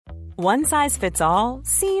One size fits all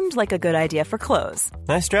seemed like a good idea for clothes.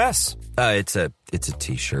 Nice dress. It's a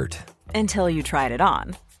t-shirt. Until you tried it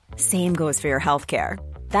on. Same goes for your healthcare.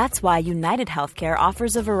 That's why United Healthcare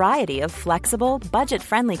offers a variety of flexible,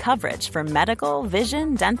 budget-friendly coverage for medical,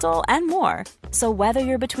 vision, dental, and more. So whether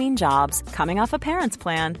you're between jobs, coming off a parent's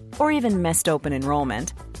plan, or even missed open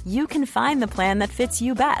enrollment, you can find the plan that fits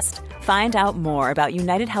you best. Find out more about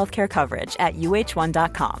United Healthcare coverage at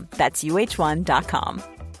uh1.com. That's uh1.com.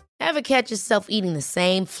 Ever catch yourself eating the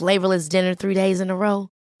same flavorless dinner 3 days in a row?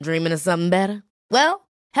 Dreaming of something better? Well,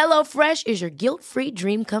 HelloFresh is your guilt-free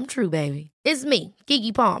dream come true, baby. It's me,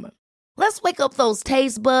 Keke Palmer. Let's wake up those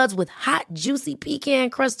taste buds with hot, juicy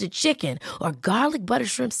pecan-crusted chicken or garlic butter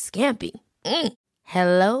shrimp scampi.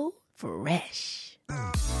 Hello Fresh.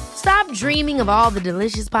 Stop dreaming of all the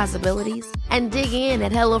delicious possibilities and dig in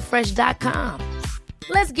at HelloFresh.com.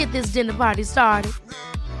 Let's get this dinner party started.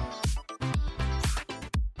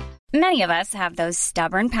 Many of us have those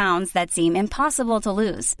stubborn pounds that seem impossible to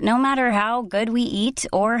lose, no matter how good we eat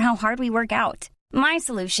or how hard we work out. My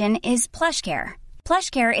solution is PlushCare.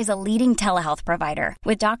 PlushCare is a leading telehealth provider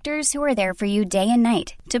with doctors who are there for you day and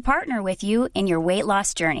night to partner with you in your weight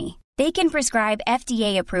loss journey. They can prescribe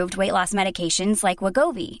FDA-approved weight loss medications like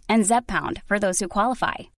Wegovy and Zepbound for those who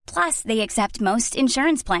qualify. Plus, they accept most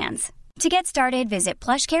insurance plans. To get started, visit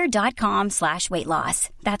plushcare.com/weightloss.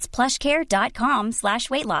 That's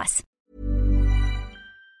plushcare.com/weightloss.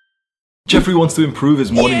 Jeffrey wants to improve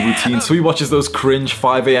his morning routine, so he watches those cringe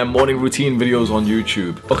 5 a.m. morning routine videos on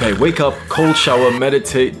YouTube. Okay, wake up, cold shower,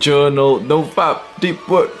 meditate, journal, no fap, deep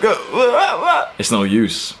work. It's no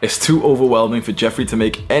use. It's too overwhelming for Jeffrey to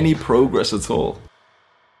make any progress at all.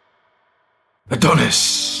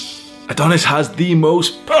 Adonis has the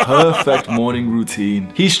most perfect morning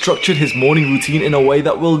routine. He structured his morning routine in a way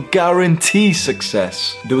that will guarantee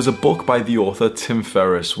success. There was a book by the author Tim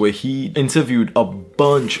Ferriss where he interviewed a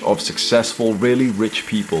bunch of successful, really rich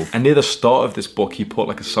people. And near the start of this book, he put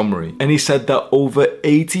like a summary. And he said that over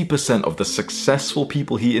 80% of the successful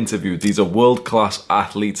people he interviewed, these are world-class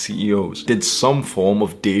athlete CEOs, did some form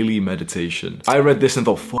of daily meditation. I read this and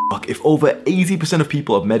thought, fuck, if over 80% of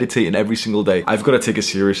people are meditating every single day, I've got to take it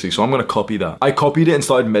seriously. So I'm going to copy that. I copied it and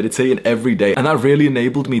started meditating every day, and that really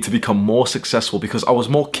enabled me to become more successful because I was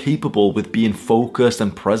more capable with being focused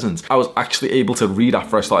and present. I was actually able to read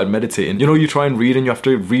after I started meditating. You know, you try and read and you have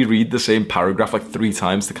to reread the same paragraph like 3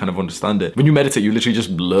 times to kind of understand it. When you meditate, you literally just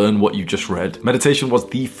learn what you just read. Meditation was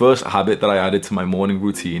the first habit that I added to my morning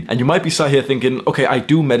routine. And you might be sat here thinking, okay, I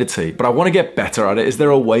do meditate, but I want to get better at it. Is there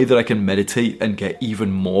a way that I can meditate and get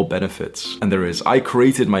even more benefits? And there is. I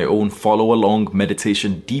created my own follow-along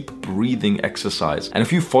meditation deep breathing exercise. And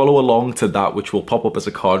if you follow along to that, which will pop up as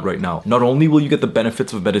a card right now, not only will you get the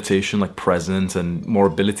benefits of meditation like presence and more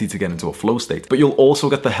ability to get into a flow state, but you'll also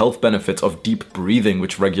get the health benefits of deep breathing,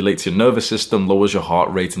 which regulates your nervous system, lowers your heart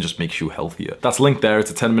rate, and just makes you healthier. That's linked there.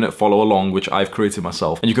 It's a 10-minute follow along, which I've created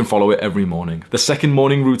myself, and you can follow it every morning. The second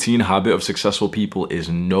morning routine habit of successful people is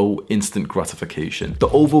no instant gratification. The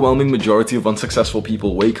overwhelming majority of unsuccessful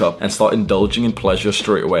people wake up and start indulging in pleasure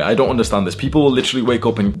straight away. I don't understand this. People will literally wake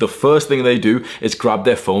up and the first thing they do is grab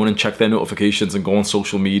their phone and check their notifications and go on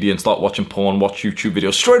social media and start watching porn, watch YouTube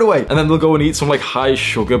videos straight away. And then they'll go and eat some like high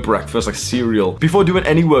sugar breakfast like cereal. Before doing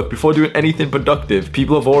any work, before doing anything productive,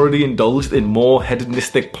 people have already indulged in more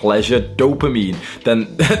hedonistic pleasure, dopamine,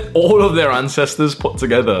 than all of their ancestors put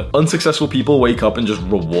together. Unsuccessful people wake up and just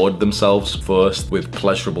reward themselves first with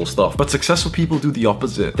pleasurable stuff. But successful people do the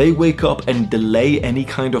opposite. They wake up and delay any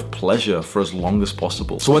kind of pleasure for as long as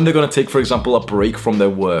possible. So when they're going to take, for example, a break from their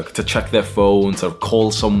work to check their phone, to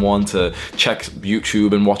call someone, to check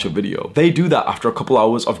YouTube and watch a video, they do that after a couple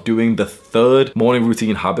hours of doing the third morning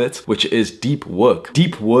routine habit, which is deep work.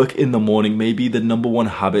 Deep work in the morning may be the number one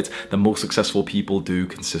habit that most successful people do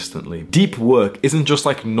consistently. Deep work isn't just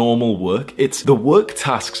like normal work, it's the work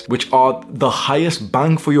tasks which are the highest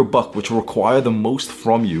bang for your buck, which require the most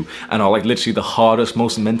from you and are like literally the hardest,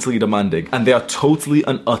 most mentally demanding, and they are totally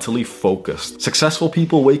and utterly focused. Successful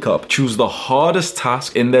people wake up, choose the hardest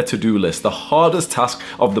task in their to-do list, the hardest task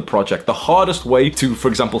of the project, the hardest way to, for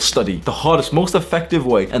example, study, the hardest, most effective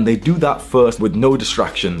way, and they do that first with no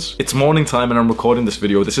distractions. It's morning time and I'm recording this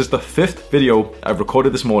video. This is the 5th video video I've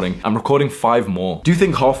recorded this morning. I'm recording 5 more. Do you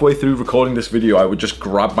think halfway through recording this video, I would just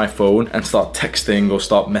grab my phone and start texting or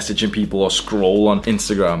start messaging people or scroll on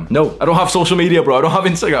Instagram? No, I don't have social media, bro. I don't have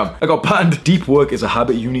Instagram. I got banned. Deep work is a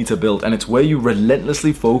habit you need to build, and it's where you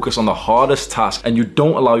relentlessly focus on the hardest task and you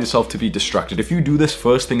don't allow yourself to be distracted. If you do this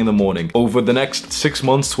first thing in the morning, over the next 6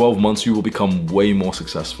 months, 12 months, you will become way more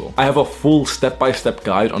successful. I have a full step-by-step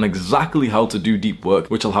guide on exactly how to do deep work,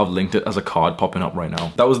 which I'll have linked it as a card popping up right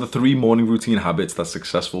now. That was the 3 morning routine habits that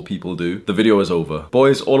successful people do. The video is over.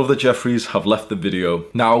 Boys, all of the Jeffreys have left the video.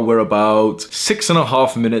 Now we're about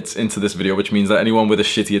 6.5 minutes into this video, which means that anyone with a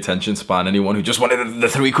shitty attention span, anyone who just wanted the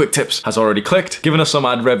 3 quick tips, has already clicked, given us some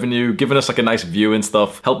ad revenue, given us like a nice view and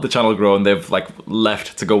stuff, helped the channel grow, and they've like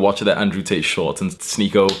left to go watch their Andrew Tate shorts and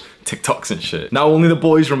Sneeko TikToks and shit. Now only the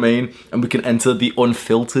boys remain and we can enter the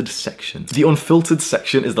unfiltered section. The unfiltered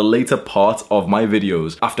section is the later part of my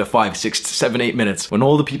videos after 5, 6, 7, 8 minutes when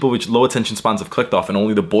all the people with low attention spans have clicked off and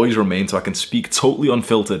only the boys remain, so I can speak totally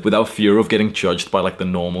unfiltered without fear of getting judged by like the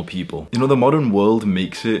normal people. You know, the modern world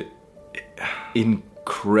makes it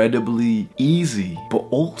incredibly easy, but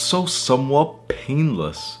also somewhat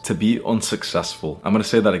painless to be unsuccessful. I'm gonna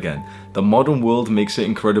say that again. The modern world makes it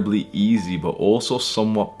incredibly easy, but also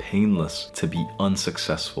somewhat painless to be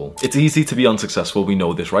unsuccessful. It's easy to be unsuccessful, we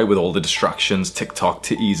know this, right? With all the distractions, TikTok,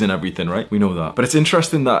 titties and everything, right? We know that. But it's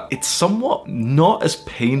interesting that it's somewhat not as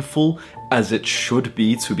painful as it should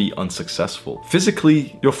be to be unsuccessful.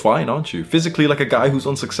 Physically, you're fine, aren't you? Physically, like a guy who's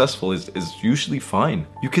unsuccessful is usually fine.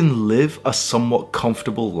 You can live a somewhat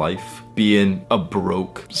comfortable life being a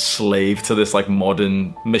broke slave to this like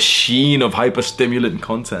modern machine of hyper-stimulant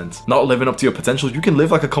content, not living up to your potential. You can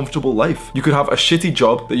live like a comfortable life. You could have a shitty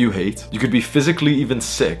job that you hate. You could be physically even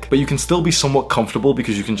sick, but you can still be somewhat comfortable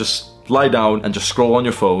because you can just lie down and just scroll on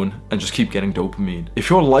your phone and just keep getting dopamine. If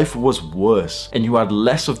your life was worse and you had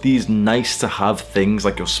less of these nice to have things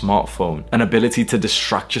like your smartphone, an ability to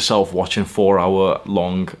distract yourself watching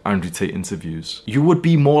 4-hour-long Andrew Tate interviews, you would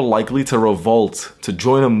be more likely to revolt, to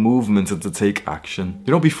join a movement and to take action.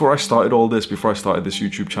 You know, before I started all this, before I started this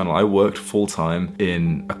YouTube channel, I worked full-time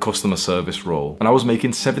in a customer service role and I was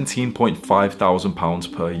making £17.5 thousand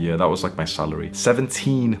per year. That was like my salary,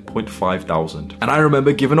 17.5 thousand. And I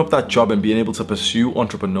remember giving up that job and being able to pursue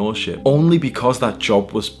entrepreneurship only because that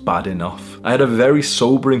job was bad enough. I had a very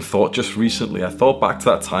sobering thought just recently. I thought back to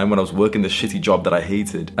that time when I was working the shitty job that I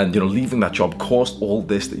hated, and you know, leaving that job caused all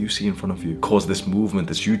this that you see in front of you, caused this movement,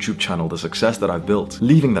 this YouTube channel, the success that I've built.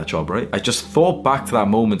 Leaving that job, right? I just thought back to that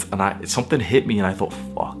moment and something hit me and I thought,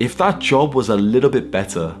 fuck, if that job was a little bit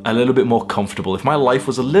better, a little bit more comfortable, if my life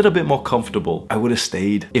was a little bit more comfortable, I would have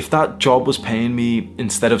stayed. If that job was paying me,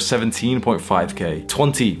 instead of 17.5k,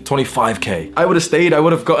 25k, I would have stayed. I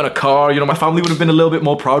would have gotten a car, you know, my family would have been a little bit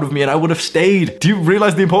more proud of me and I would have stayed. Do you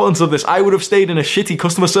realize the importance of this? I would have stayed in a shitty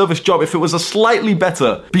customer service job if it was a slightly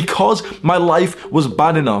better. Because my life was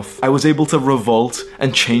bad enough, I was able to revolt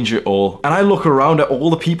and change it all. And I look around at all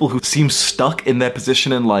the people who seem stuck in their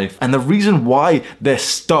position in life, and the reason why they're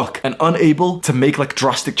stuck and unable to make like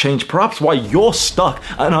drastic change, perhaps why you're stuck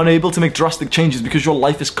and unable to make drastic changes, because your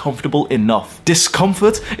life is comfortable enough.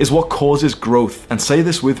 Discomfort is what causes growth. And say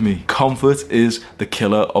this with me, comfort is the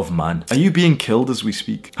killer of man. Are you being killed as we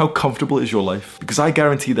speak? How comfortable is your life? Because I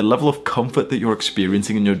guarantee the level of comfort that you're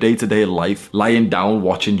experiencing in your day-to-day life, lying down,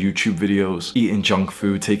 watching YouTube videos, eating junk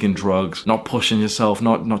food, taking drugs, not pushing yourself,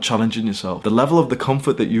 not challenging yourself, the level of the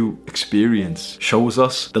comfort that you experience shows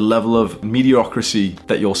us the level of mediocrity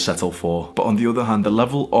that you'll settle for. But on the other hand, the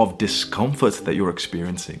level of discomfort that you're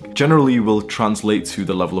experiencing generally will translate to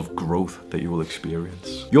the level of growth that you will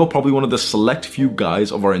experience. You're probably one of the select few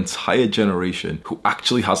guys of our entire generation who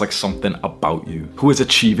actually has like something about you, who is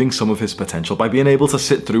achieving some of his potential by being able to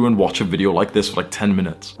sit through and watch a video like this for like 10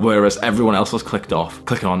 minutes, whereas everyone else has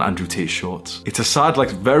clicking on Andrew Tate shorts. It's a sad, like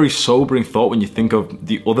very sobering thought when you think of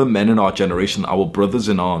the other men in our generation, our brothers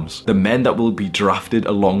in arms, the men that will be drafted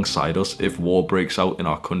alongside us if war breaks out in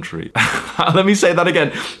our country. Let me say that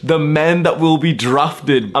again. The men that will be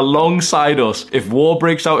drafted alongside us if war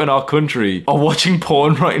breaks out in our country are watching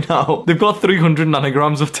porn right now. They've got 300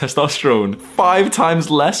 nanograms of testosterone, 5 times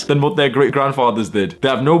less than what their great-grandfathers did. They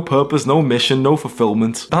have no purpose, no mission, no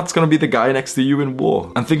fulfillment. That's gonna be the guy next to you in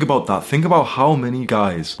war. And think about that. Think about how many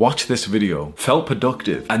guys watch this video, felt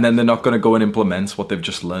productive, and then they're not gonna go and implement what they've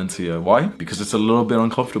just learned here. Why? Because it's a little bit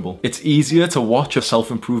uncomfortable. It's easier to watch a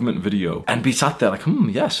self-improvement video and be sat there like,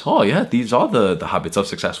 yes, oh yeah, these are the habits of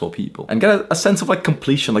successful people, and get a sense of like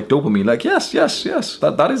completion, like dopamine, like yes,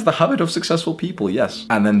 that is the habit of successful people, yes.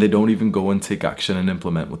 And then they don't even go and take action and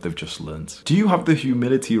implement implement what they've just learned? Do you have the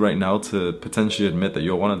humility right now to potentially admit that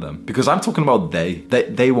you're one of them? Because I'm talking about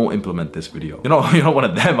they won't implement this video. You're not one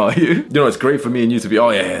of them, are you? It's great for me and you to be,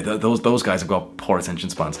 those guys have got poor attention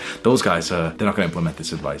spans. Those guys, they're not going to implement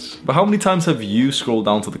this advice. But how many times have you scrolled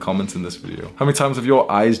down to the comments in this video? How many times have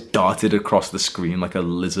your eyes darted across the screen like a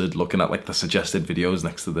lizard looking at like the suggested videos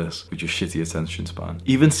next to this with your shitty attention span?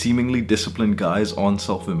 Even seemingly disciplined guys on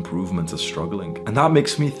self-improvement are struggling. And that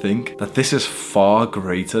makes me think that this is far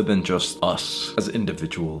greater than just us as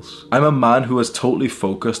individuals. I'm a man who has totally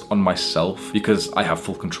focused on myself because I have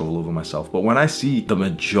full control over myself. But when I see the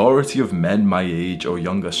majority of men my age or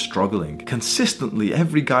younger struggling, consistently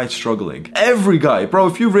every guy struggling, every guy, bro,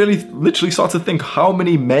 if you really literally start to think how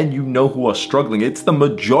many men you know who are struggling, it's the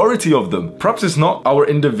majority of them. Perhaps it's not our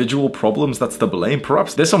individual problems that's to blame.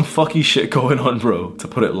 Perhaps there's some fucky shit going on, bro, to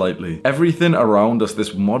put it lightly. Everything around us,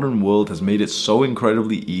 this modern world has made it so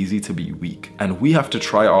incredibly easy to be weak. And we have to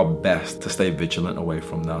try our best to stay vigilant away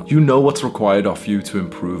from that. You know what's required of you to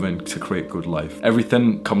improve and to create good life.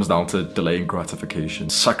 Everything comes down to delaying gratification,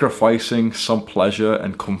 sacrificing some pleasure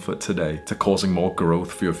and comfort today to causing more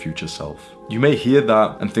growth for your future self. You may hear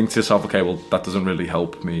that and think to yourself, okay, well, that doesn't really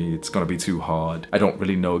help me. It's going to be too hard. I don't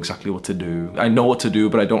really know exactly what to do. I know what to do,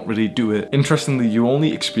 but I don't really do it. Interestingly, you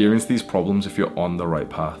only experience these problems if you're on the right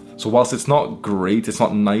path. So whilst it's not great, it's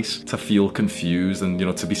not nice to feel confused and,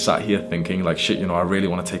 to be sat here thinking like, shit, I really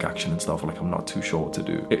want to take action and stuff. Like, I'm not too sure what to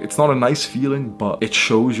do. It's not a nice feeling, but it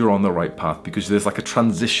shows you're on the right path because there's like a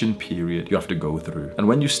transition period you have to go through. And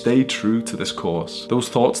when you stay true to this course, those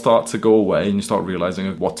thoughts start to go away and you start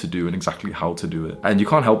realizing what to do and exactly how to do it. And you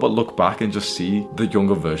can't help but look back and just see the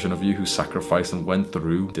younger version of you who sacrificed and went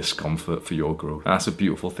through discomfort for your growth. And that's a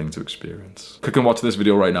beautiful thing to experience. Click and watch this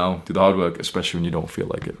video right now. Do the hard work, especially when you don't feel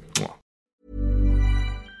like it. Mwah.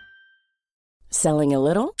 Selling a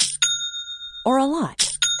little or a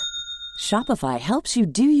lot? Shopify helps you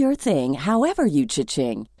do your thing however you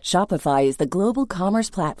cha-ching. Shopify is the global commerce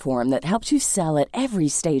platform that helps you sell at every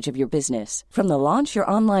stage of your business. From the launch your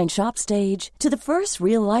online shop stage to the first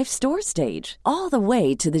real life store stage, all the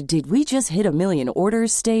way to the did we just hit a million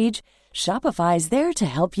orders stage. Shopify is there to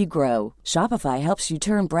help you grow. Shopify helps you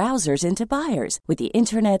turn browsers into buyers with the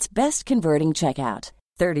internet's best converting checkout.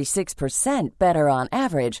 36% better on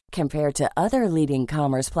average compared to other leading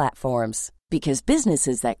commerce platforms. Because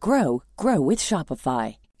businesses that grow, grow with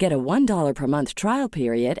Shopify. Get a $1 per month trial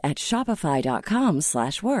period at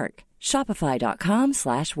shopify.com/work.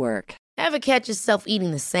 Shopify.com/work. Ever catch yourself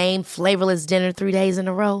eating the same flavorless dinner 3 days in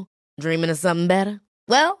a row? Dreaming of something better?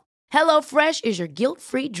 Well, HelloFresh is your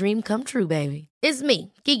guilt-free dream come true, baby. It's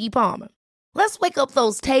me, Keke Palmer. Let's wake up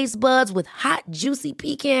those taste buds with hot, juicy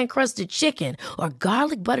pecan-crusted chicken or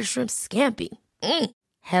garlic butter shrimp scampi.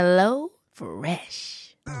 Hello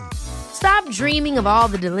Fresh. Stop dreaming of all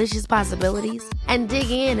the delicious possibilities and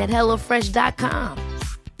dig in at HelloFresh.com.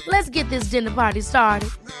 Let's get this dinner party started.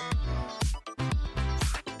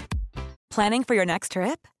 Planning for your next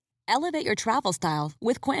trip? Elevate your travel style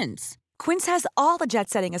with Quince. Quince has all the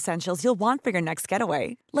jet-setting essentials you'll want for your next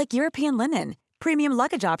getaway, like European linen, premium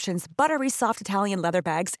luggage options, buttery soft Italian leather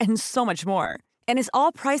bags, and so much more. And is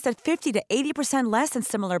all priced at 50 to 80% less than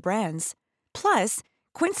similar brands. Plus,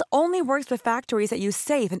 Quince only works with factories that use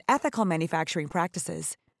safe and ethical manufacturing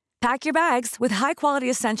practices. Pack your bags with high-quality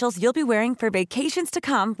essentials you'll be wearing for vacations to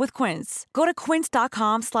come with Quince. Go to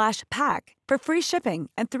quince.com/pack for free shipping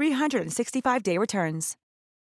and 365-day returns.